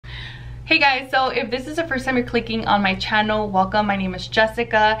Hey guys, so if this is the first time you're clicking on my channel, welcome. My name is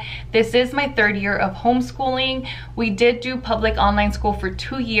Jessica. This is my third year of homeschooling. We did do public online school for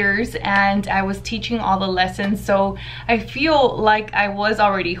 2 years and I was teaching all the lessons, so I feel like I was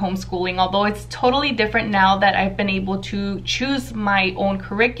already homeschooling, although it's totally different now that I've been able to choose my own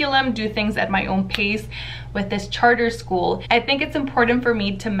curriculum, do things at my own pace with this charter school. I think it's important for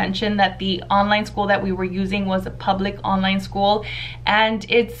me to mention that the online school that we were using was a public online school, and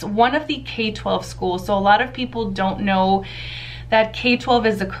it's one of the K12 schools. So a lot of people don't know that K12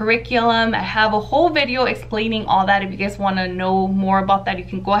 is a curriculum. I have a whole video explaining all that. If you guys want to know more about that, you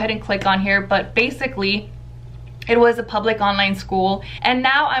can go ahead and click on here. But basically, it was a public online school, and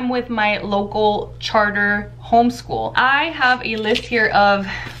now I'm with my local charter homeschool. I have a list here of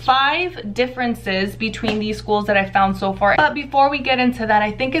 5 differences between these schools that I found so far. But before we get into that,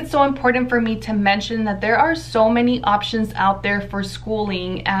 I think it's so important for me to mention that there are so many options out there for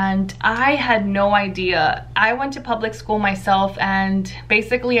schooling, and I had no idea. I went to public school myself, and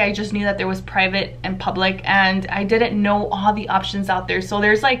basically I just knew that there was private and public, and I didn't know all the options out there. So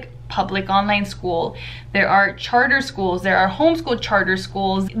there's like public online school, there are charter schools, there are homeschool charter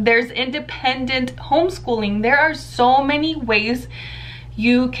schools, there's independent homeschooling. There are so many ways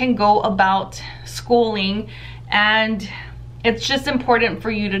you can go about schooling, and it's just important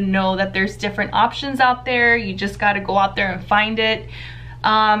for you to know that there's different options out there. You just got to go out there and find it.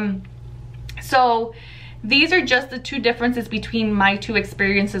 So these are just the 2 differences between my 2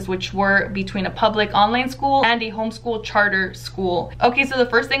 experiences, which were between a public online school and a homeschool charter school. Okay, so the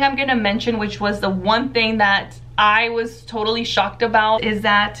first thing I'm gonna mention, which was the one thing that I was totally shocked about, is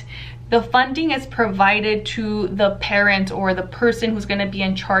that the funding is provided to the parent or the person who's gonna be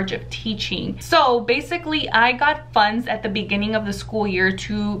in charge of teaching. So basically, I got funds at the beginning of the school year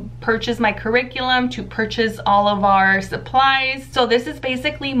to purchase my curriculum, to purchase all of our supplies. So this is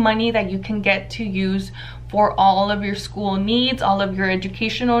basically money that you can get to use for all of your school needs, all of your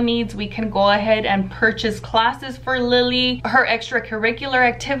educational needs. We can go ahead and purchase classes for Lillie, her extracurricular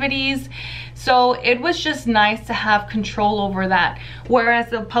activities. So it was just nice to have control over that. Whereas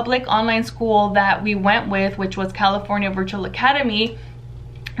the public online school that we went with, which was California Virtual Academy,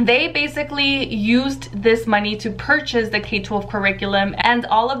 they basically used this money to purchase the K12 curriculum and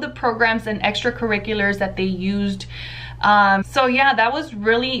all of the programs and extracurriculars that they used. So yeah, that was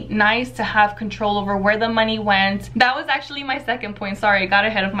really nice to have control over where the money went. That was actually my second point. Sorry, I got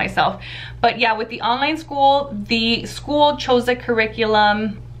ahead of myself. But yeah, with the online school, the school chose a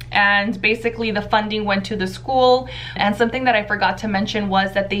curriculum and basically the funding went to the school. And something that I forgot to mention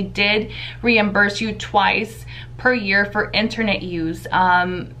was that they did reimburse you twice per year for internet use.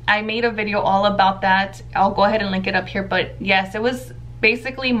 I made a video all about that. I'll go ahead and link it up here. But yes, it was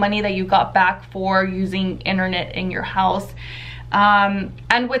basically money that you got back for using internet in your house. And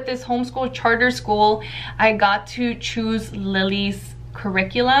with this homeschool charter school, I got to choose Lillie's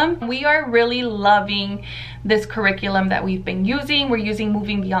curriculum. We are really loving this curriculum that we've been using. We're using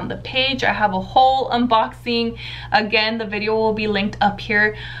Moving Beyond the Page. I have a whole unboxing. Again, the video will be linked up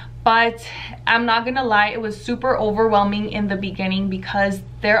here. But I'm not gonna lie, it was super overwhelming in the beginning because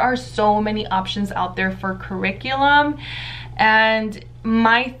there are so many options out there for curriculum. And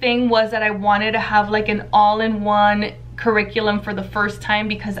my thing was that I wanted to have like an all-in-one curriculum for the first time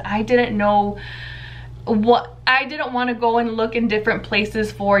because I didn't know what, I didn't want to go and look in different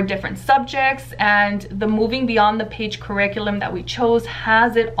places for different subjects, and the Moving Beyond the Page curriculum that we chose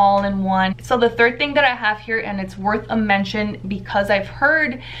has it all in one. So the third thing that I have here, and it's worth a mention because I've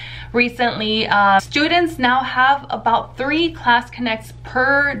heard recently students now have about 3 class connects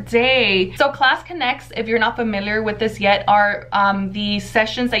per day. So class connects, if you're not familiar with this yet, are the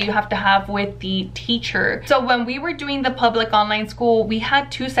sessions that you have to have with the teacher. So when we were doing the public online school, we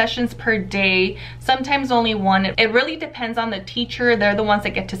had 2 sessions per day, sometimes only 1. It really depends on the teacher. They're the ones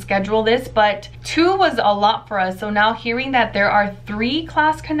that get to schedule this, but 2 was a lot for us. So now hearing that there are 3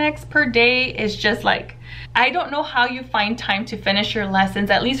 class connects per day is just like, I don't know how you find time to finish your lessons.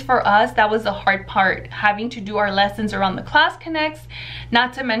 At least for us, that was the hard part, having to do our lessons around the class connects.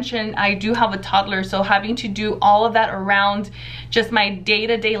 Not to mention, I do have a toddler, so having to do all of that around just my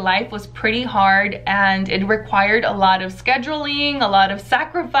day-to-day life was pretty hard, and it required a lot of scheduling, a lot of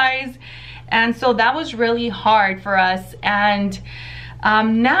sacrifice. And so that was really hard for us. And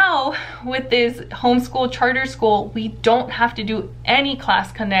now with this homeschool charter school, we don't have to do any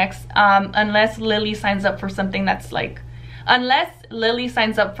class connects unless Lillie signs up for something that's like, unless Lillie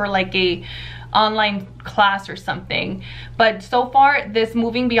signs up for like a online class or something. But so far, this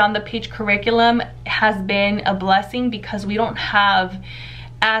Moving Beyond the Page curriculum has been a blessing because we don't have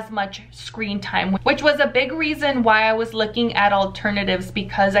as much screen time, which was a big reason why I was looking at alternatives,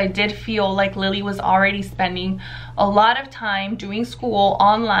 because I did feel like Lillie was already spending a lot of time doing school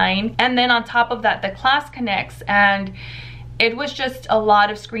online, and then on top of that the class connects, and it was just a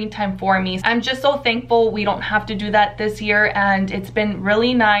lot of screen time for me. I'm just so thankful we don't have to do that this year, and it's been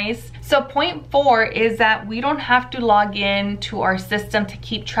really nice. So point 4 is that we don't have to log in to our system to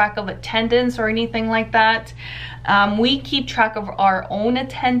keep track of attendance or anything like that. We keep track of our own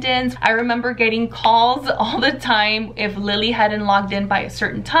attendance. I remember getting calls all the time if Lillie hadn't logged in by a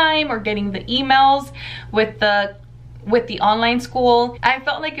certain time, or getting the emails with the online school. I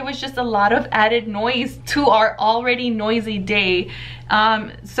felt like it was just a lot of added noise to our already noisy day.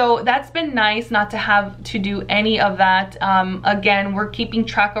 So that's been nice not to have to do any of that. Again, we're keeping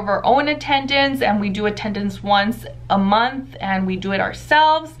track of our own attendance, and we do attendance once a month, and we do it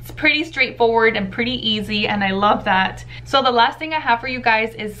ourselves. It's pretty straightforward and pretty easy, and I love that. So the last thing I have for you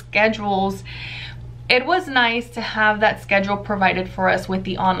guys is schedules. It was nice to have that schedule provided for us with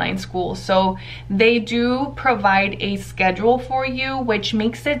the online school. So they do provide a schedule for you, which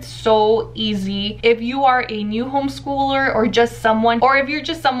makes it so easy if you are a new homeschooler, or just someone, or if you're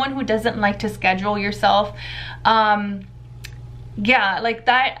just someone who doesn't like to schedule yourself. Yeah, like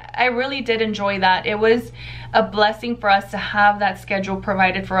that, I really did enjoy that. It was a blessing for us to have that schedule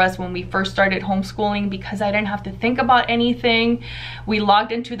provided for us when we first started homeschooling, because I didn't have to think about anything. We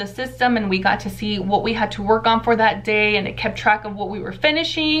logged into the system and we got to see what we had to work on for that day, and it kept track of what we were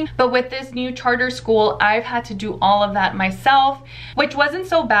finishing. But with this new charter school, I've had to do all of that myself, which wasn't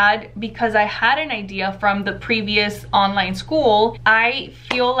so bad because I had an idea from the previous online school. I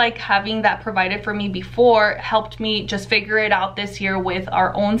feel like having that provided for me before helped me just figure it out this year with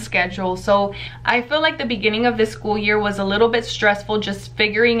our own schedule. So I feel like the beginning of this school year was a little bit stressful, just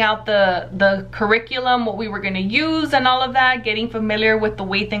figuring out the curriculum, what we were going to use and all of that, getting familiar with the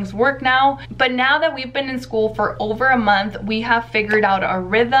way things work now. But now that we've been in school for over a month, we have figured out our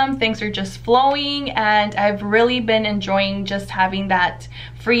rhythm. Things are just flowing, and I've really been enjoying just having that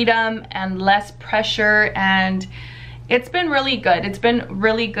freedom and less pressure, and it's been really good. It's been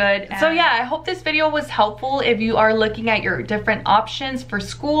really good. So yeah, I hope this video was helpful if you are looking at your different options for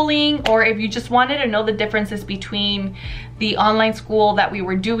schooling, or if you just wanted to know the differences between the online school that we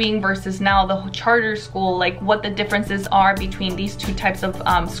were doing versus now the charter school, like what the differences are between these two types of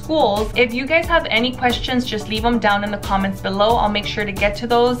schools. If you guys have any questions, just leave them down in the comments below. I'll make sure to get to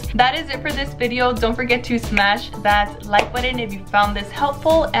those. That is it for this video. Don't forget to smash that like button if you found this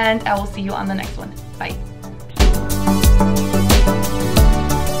helpful, and I will see you on the next one. Bye.